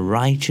you are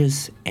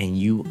righteous and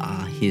you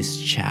are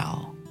His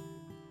child.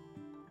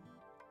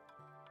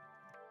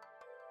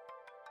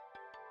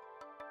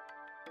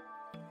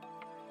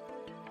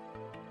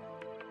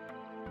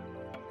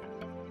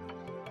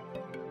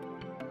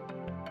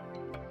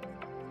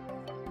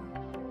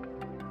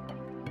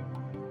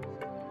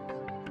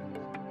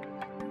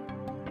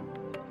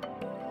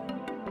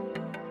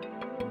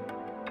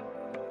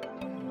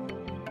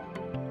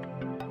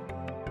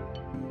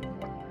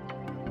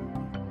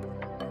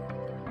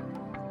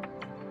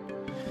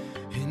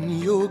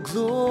 In your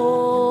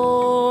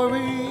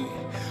glory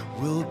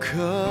will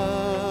cover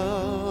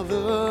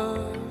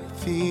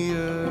the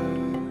earth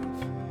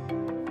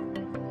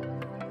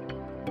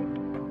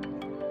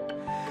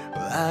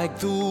like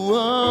the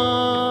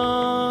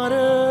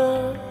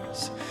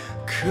waters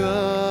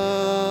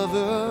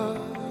cover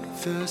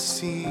the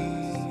seas,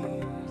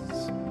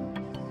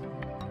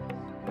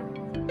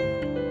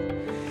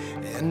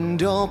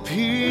 and all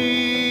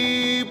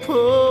peoples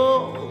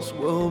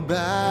will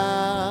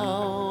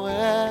bow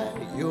at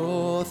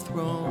your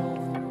throne.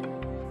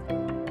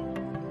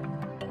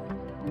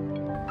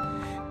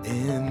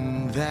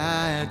 In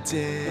that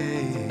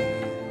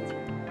day,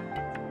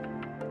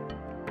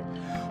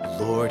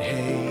 Lord,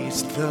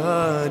 haste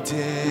the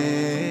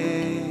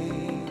day.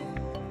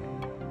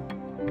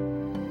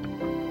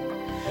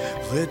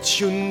 Let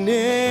your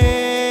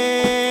name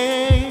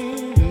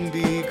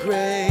be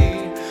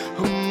great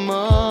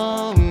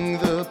among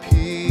the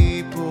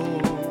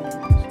people,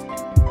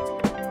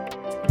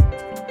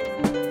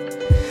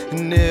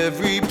 in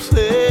every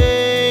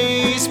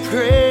place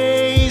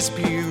praise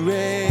be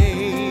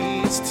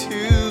raised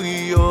to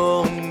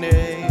your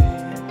name.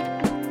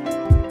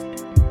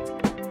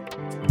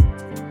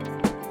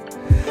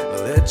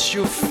 Let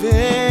your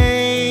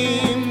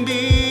fame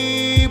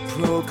be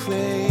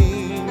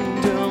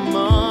proclaimed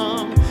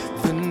among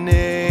the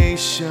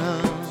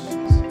nations.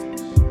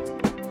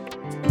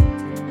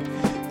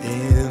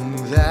 In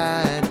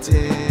that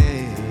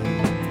day,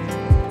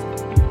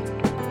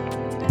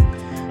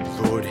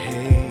 Lord,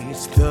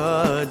 haste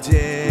the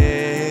day.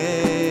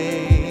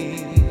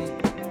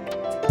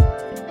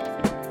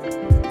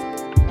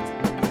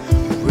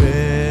 When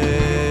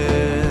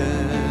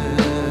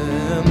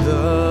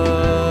the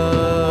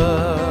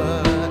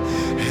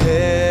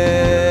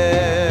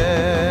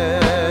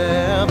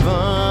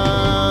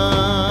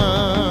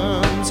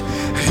heavens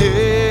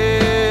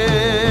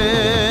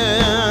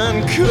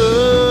and come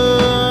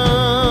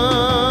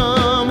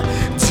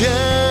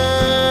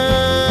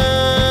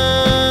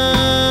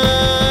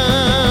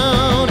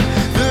down,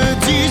 the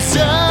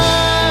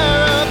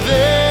desire of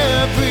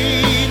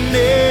every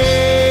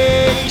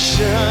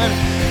nation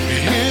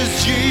is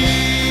Jesus.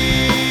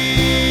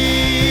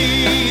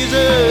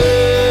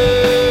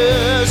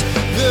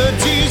 The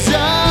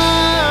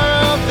desire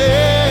of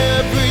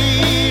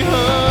every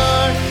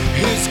heart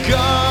is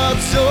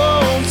God's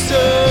own Son.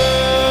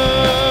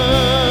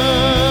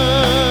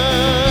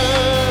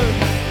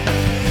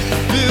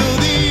 Fill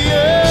the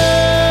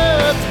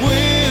earth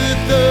with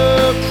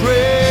the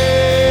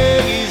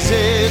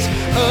praises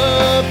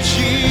of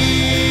Jesus,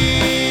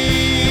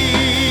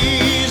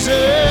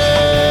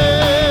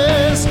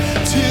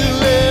 till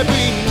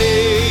every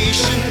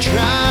nation,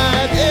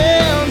 tribe,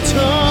 and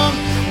tongue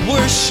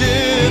worship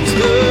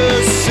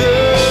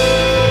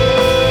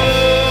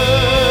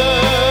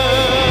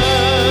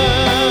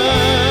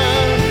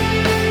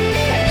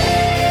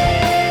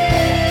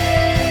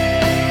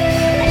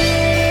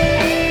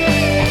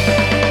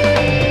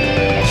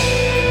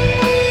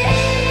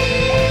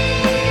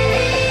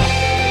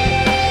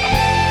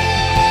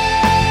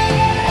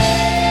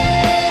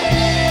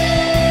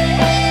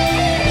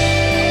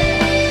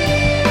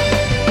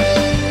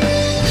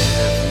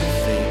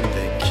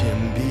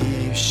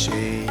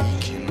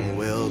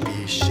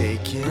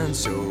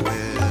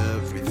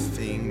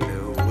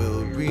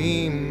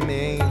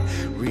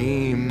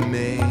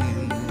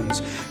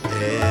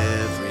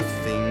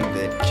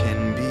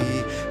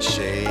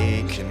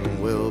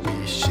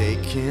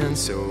shaken,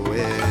 so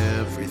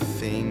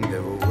everything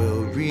that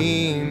will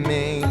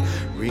remain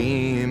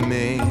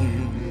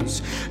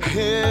remains.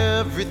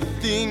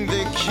 Everything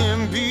that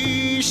can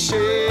be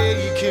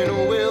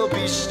shaken will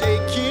be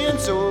shaken,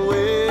 so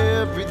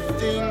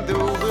everything that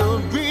will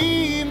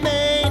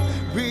remain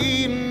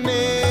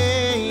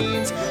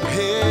remains.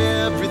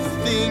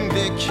 Everything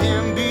that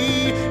can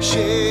be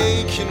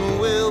shaken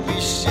will be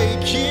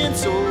shaken,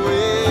 so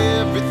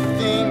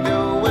everything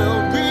that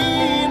will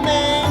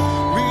remain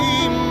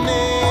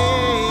remains.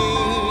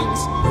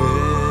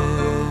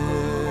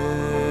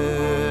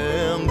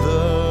 When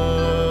the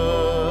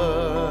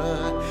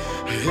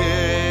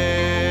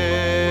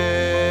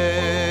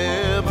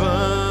heavens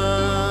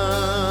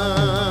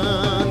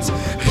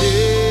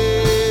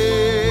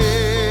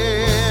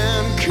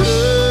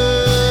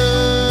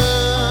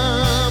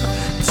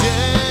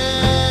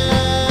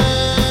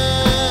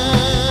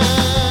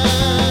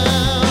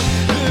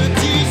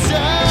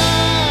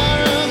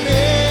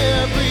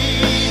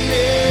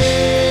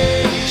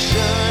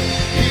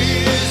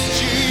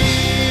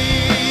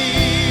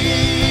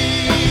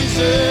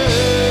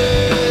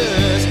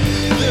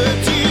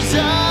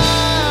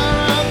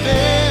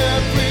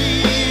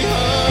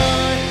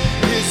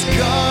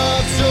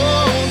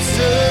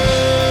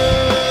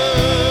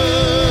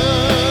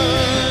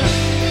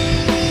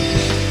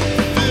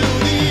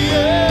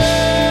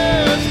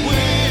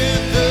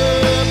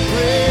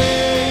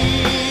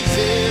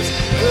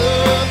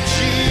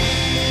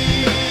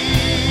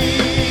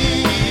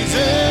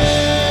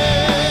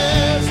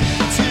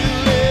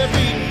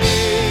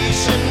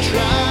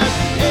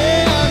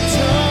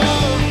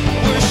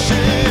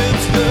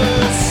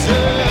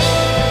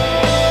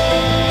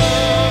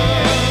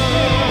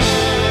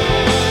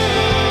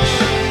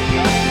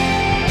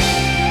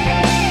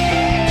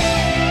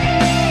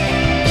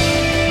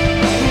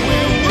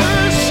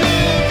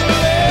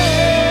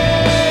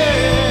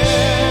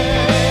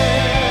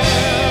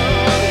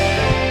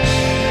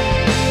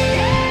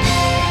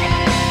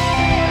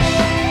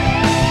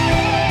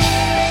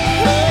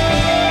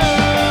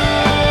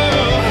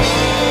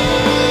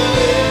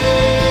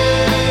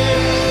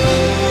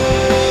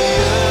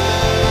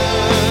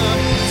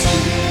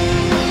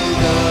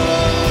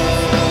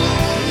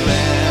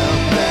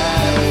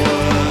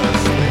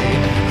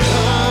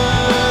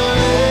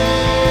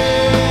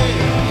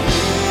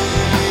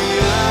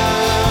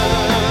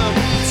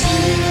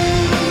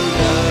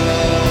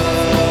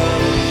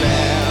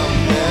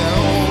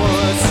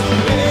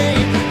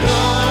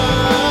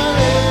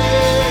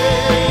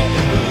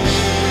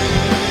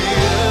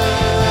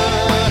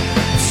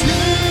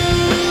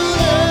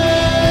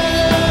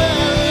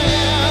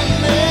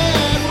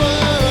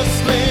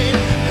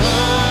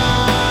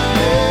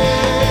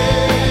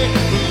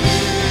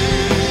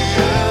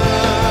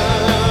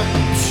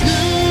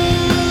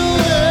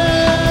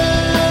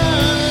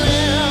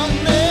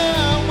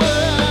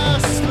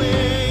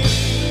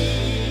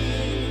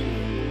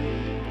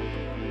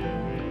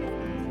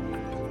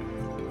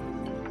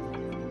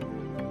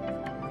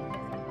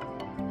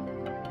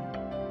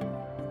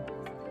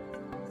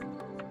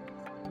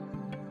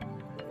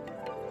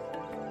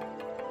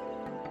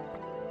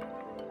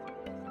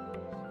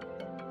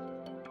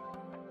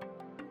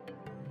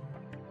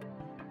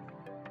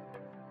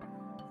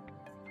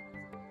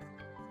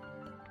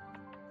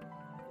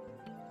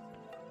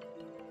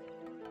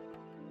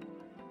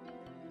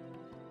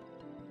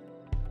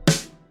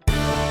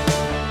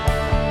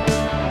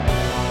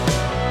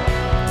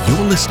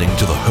You're listening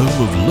to the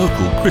home of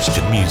local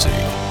Christian music,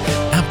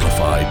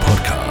 Amplify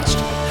Podcast.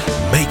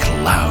 Make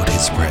loud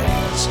His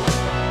praise.